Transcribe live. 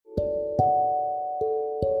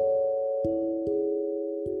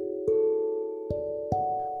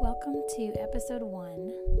to episode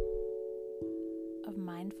 1 of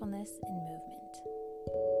Mindfulness in Movement.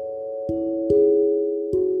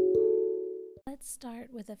 Let's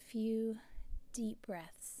start with a few deep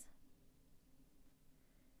breaths.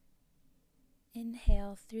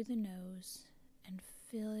 Inhale through the nose and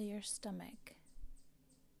fill your stomach.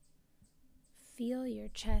 Feel your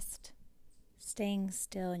chest staying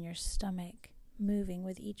still and your stomach moving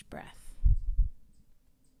with each breath.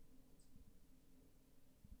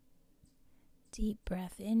 Deep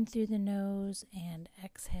breath in through the nose and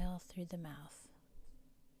exhale through the mouth.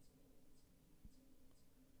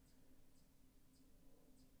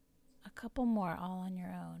 A couple more all on your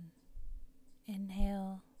own.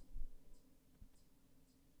 Inhale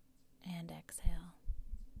and exhale.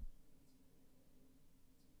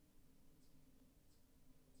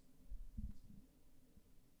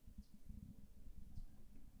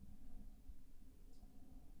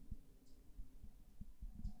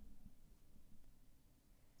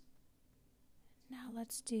 Now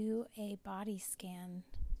let's do a body scan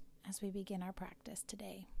as we begin our practice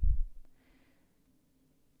today.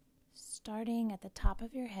 Starting at the top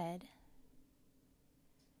of your head,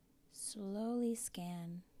 slowly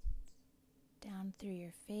scan down through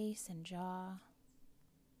your face and jaw,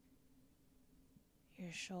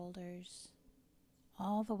 your shoulders,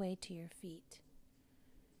 all the way to your feet.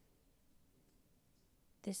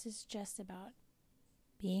 This is just about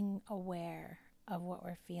being aware of what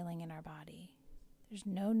we're feeling in our body. There's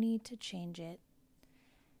no need to change it.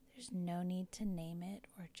 There's no need to name it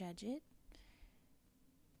or judge it.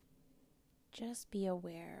 Just be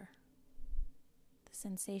aware. The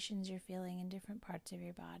sensations you're feeling in different parts of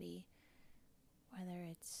your body, whether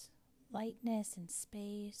it's lightness and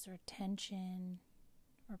space or tension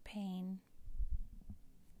or pain.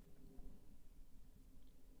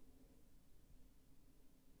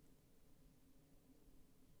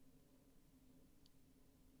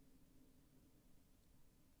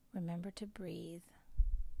 Remember to breathe.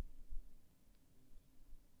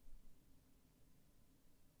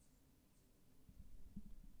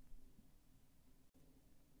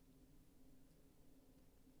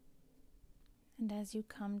 And as you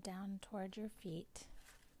come down toward your feet,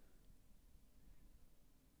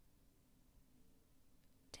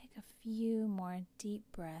 take a few more deep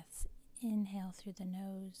breaths. Inhale through the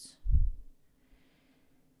nose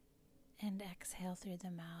and exhale through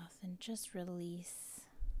the mouth, and just release.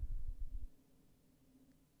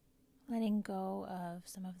 Letting go of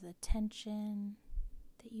some of the tension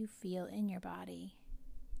that you feel in your body.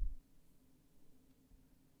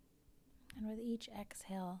 And with each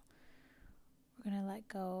exhale, we're going to let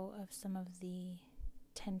go of some of the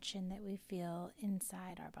tension that we feel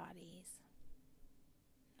inside our bodies.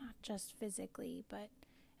 Not just physically, but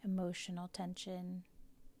emotional tension,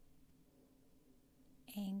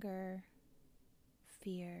 anger,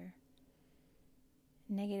 fear,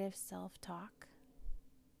 negative self-talk,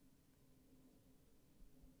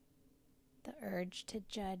 the urge to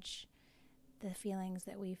judge the feelings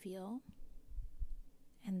that we feel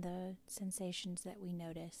and the sensations that we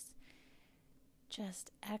notice. Just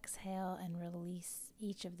exhale and release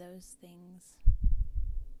each of those things.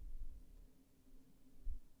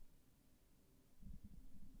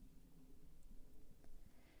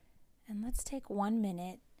 And let's take 1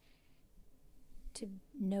 minute to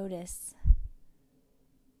notice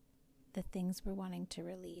the things we're wanting to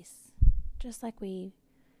release. Just like we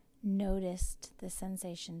noticed the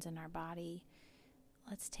sensations in our body,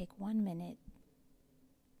 let's take 1 minute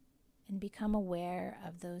and become aware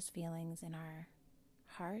of those feelings in our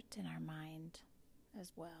heart and our mind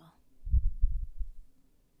as well.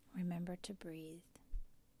 Remember to breathe.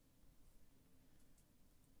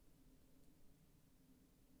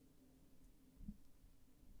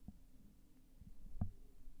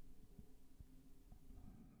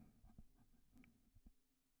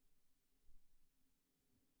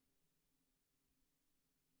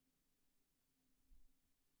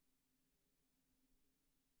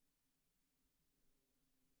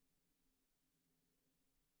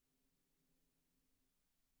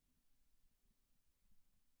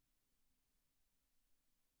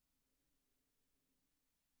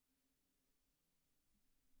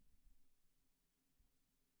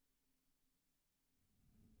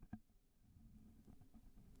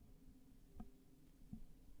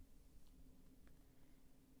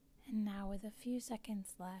 And now, with a few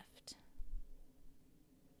seconds left,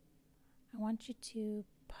 I want you to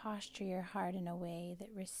posture your heart in a way that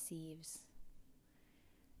receives.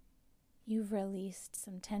 You've released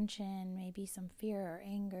some tension, maybe some fear or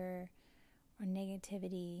anger or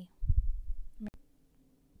negativity,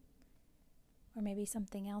 or maybe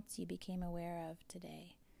something else you became aware of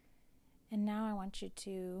today. And now I want you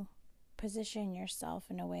to position yourself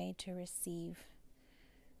in a way to receive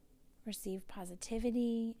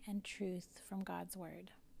positivity and truth from God's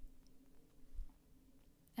Word.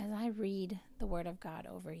 As I read the Word of God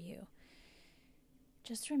over you,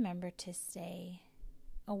 just remember to stay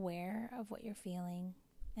aware of what you're feeling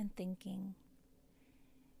and thinking,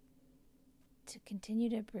 to continue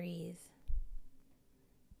to breathe,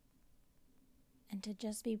 and to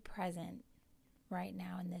just be present right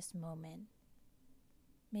now in this moment.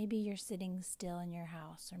 Maybe you're sitting still in your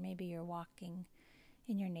house, or maybe you're walking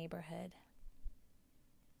in your neighborhood.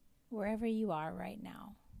 Wherever you are right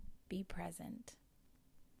now, be present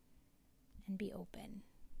and be open.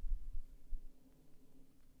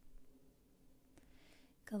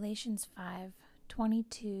 Galatians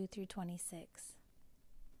 5:22 through 26.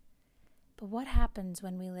 But what happens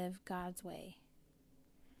when we live God's way?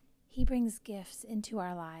 He brings gifts into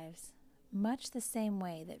our lives, much the same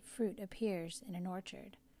way that fruit appears in an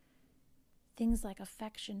orchard. Things like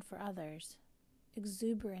affection for others,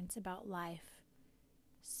 exuberance about life,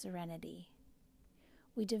 serenity.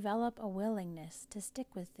 We develop a willingness to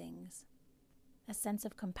stick with things, a sense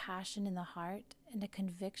of compassion in the heart, and a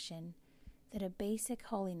conviction that a basic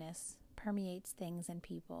holiness permeates things and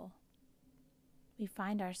people. We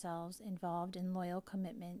find ourselves involved in loyal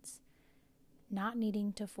commitments, not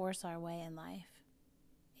needing to force our way in life,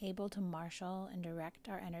 able to marshal and direct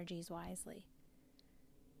our energies wisely.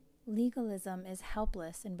 Legalism is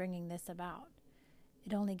helpless in bringing this about.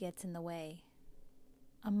 It only gets in the way.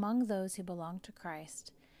 Among those who belong to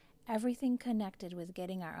Christ, everything connected with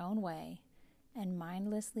getting our own way and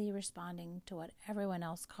mindlessly responding to what everyone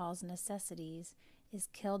else calls necessities is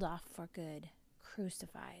killed off for good,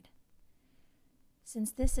 crucified.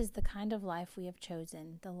 Since this is the kind of life we have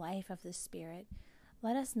chosen, the life of the Spirit,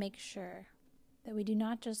 let us make sure that we do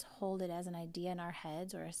not just hold it as an idea in our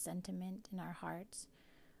heads or a sentiment in our hearts,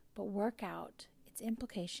 but work out its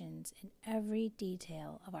implications in every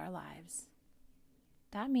detail of our lives.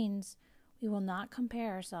 That means we will not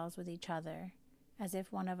compare ourselves with each other as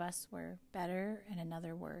if one of us were better and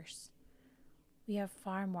another worse. We have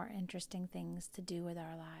far more interesting things to do with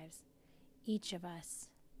our lives. Each of us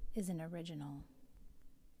is an original.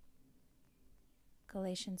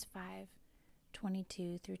 Galatians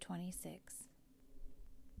 5:22 through 26.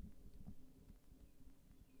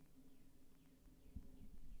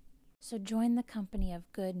 So join the company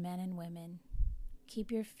of good men and women.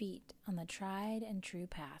 Keep your feet on the tried and true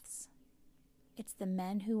paths. It's the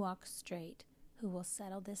men who walk straight who will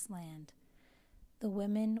settle this land, the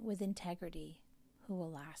women with integrity who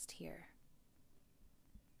will last here.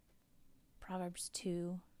 Proverbs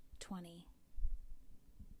 2:20.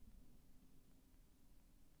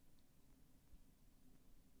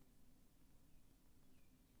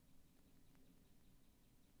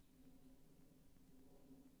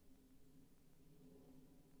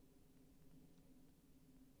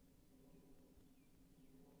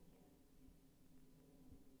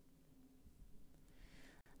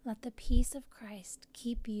 Let the peace of Christ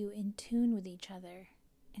keep you in tune with each other,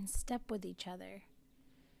 in step with each other.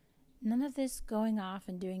 None of this going off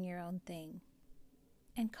and doing your own thing.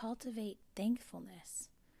 And cultivate thankfulness.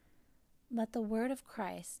 Let the word of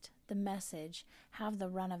Christ, the message, have the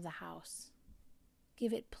run of the house.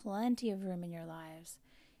 Give it plenty of room in your lives.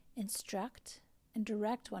 Instruct and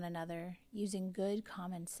direct one another using good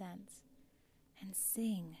common sense. And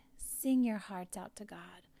sing your hearts out to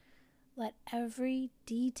God. Let every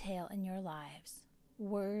detail in your lives,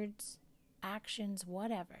 words, actions,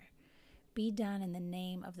 whatever, be done in the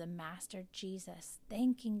name of the Master Jesus,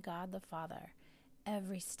 thanking God the Father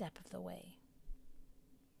every step of the way.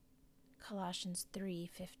 Colossians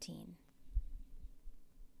 3:15.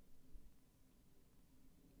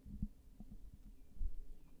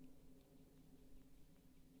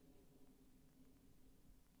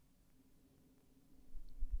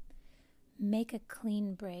 Make a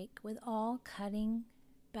clean break with all cutting,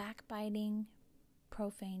 backbiting,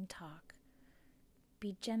 profane talk.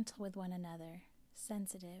 Be gentle with one another,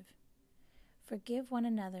 sensitive. Forgive one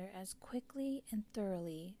another as quickly and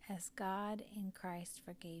thoroughly as God in Christ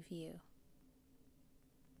forgave you.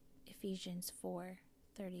 Ephesians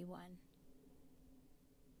 4:31.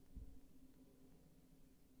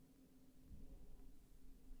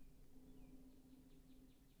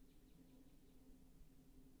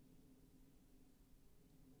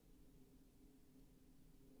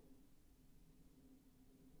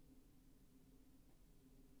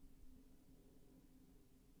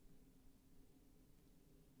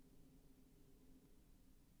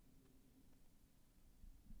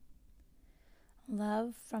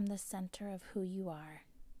 Love from the center of who you are.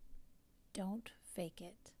 Don't fake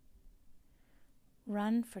it.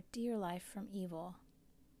 Run for dear life from evil.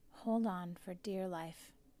 Hold on for dear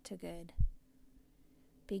life to good.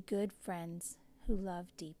 Be good friends who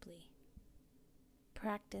love deeply.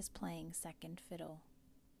 Practice playing second fiddle.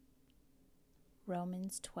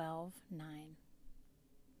 Romans 12:9.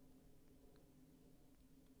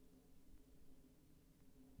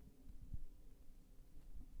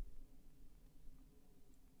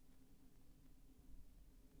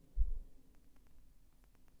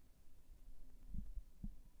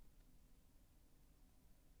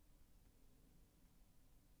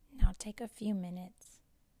 Now take a few minutes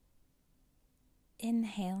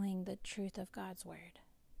inhaling the truth of God's word,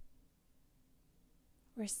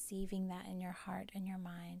 receiving that in your heart and your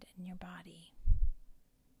mind and your body,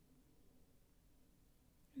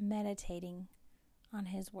 meditating on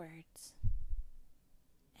his words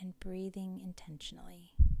and breathing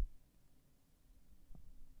intentionally.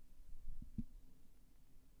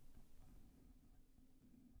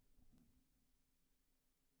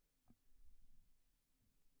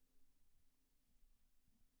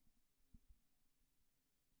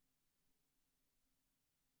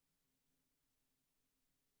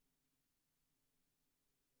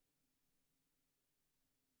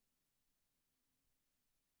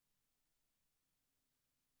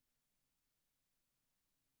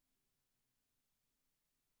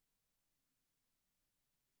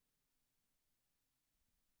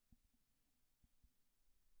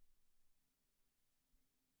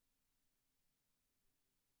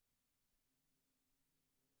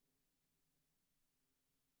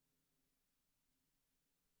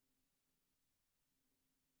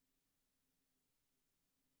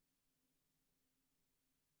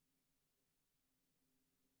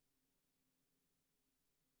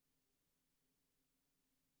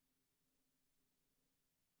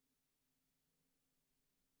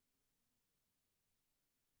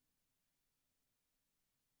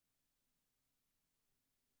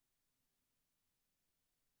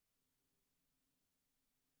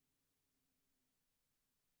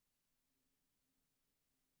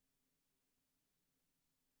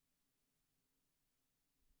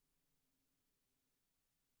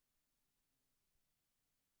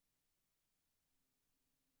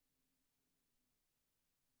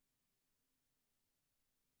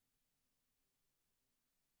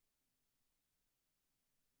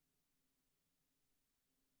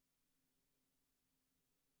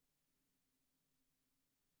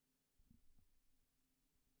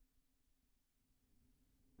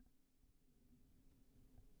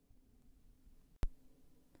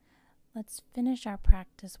 Let's finish our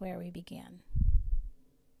practice where we began.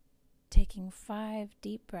 Taking 5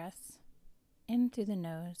 deep breaths in through the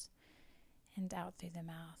nose and out through the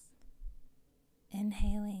mouth.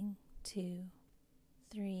 Inhaling 2,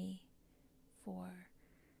 3, 4,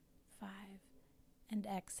 5, and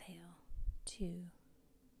exhale 2,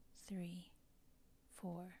 3,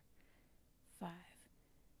 4, 5.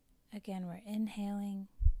 Again, we're inhaling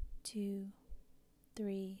 2,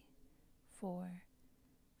 3, 4,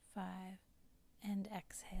 5, and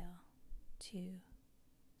exhale 2,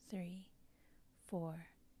 3, 4,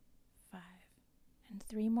 5, and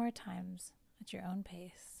 3 more times at your own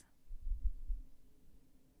pace.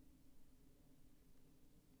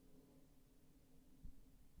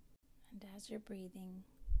 And as you're breathing,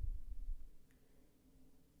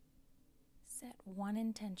 set one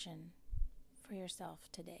intention for yourself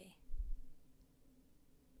today.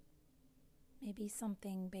 Maybe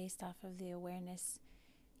something based off of the awareness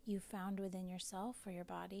you found within yourself or your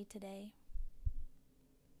body today.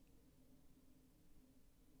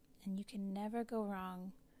 And you can never go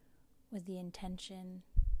wrong with the intention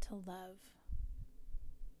to love.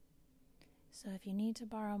 So if you need to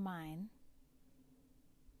borrow mine,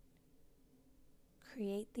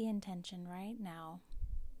 create the intention right now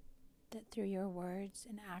that through your words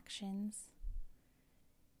and actions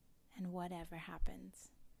and whatever happens,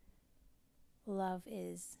 love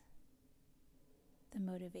is the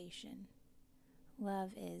motivation.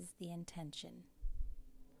 Love is the intention.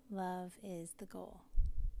 Love is the goal.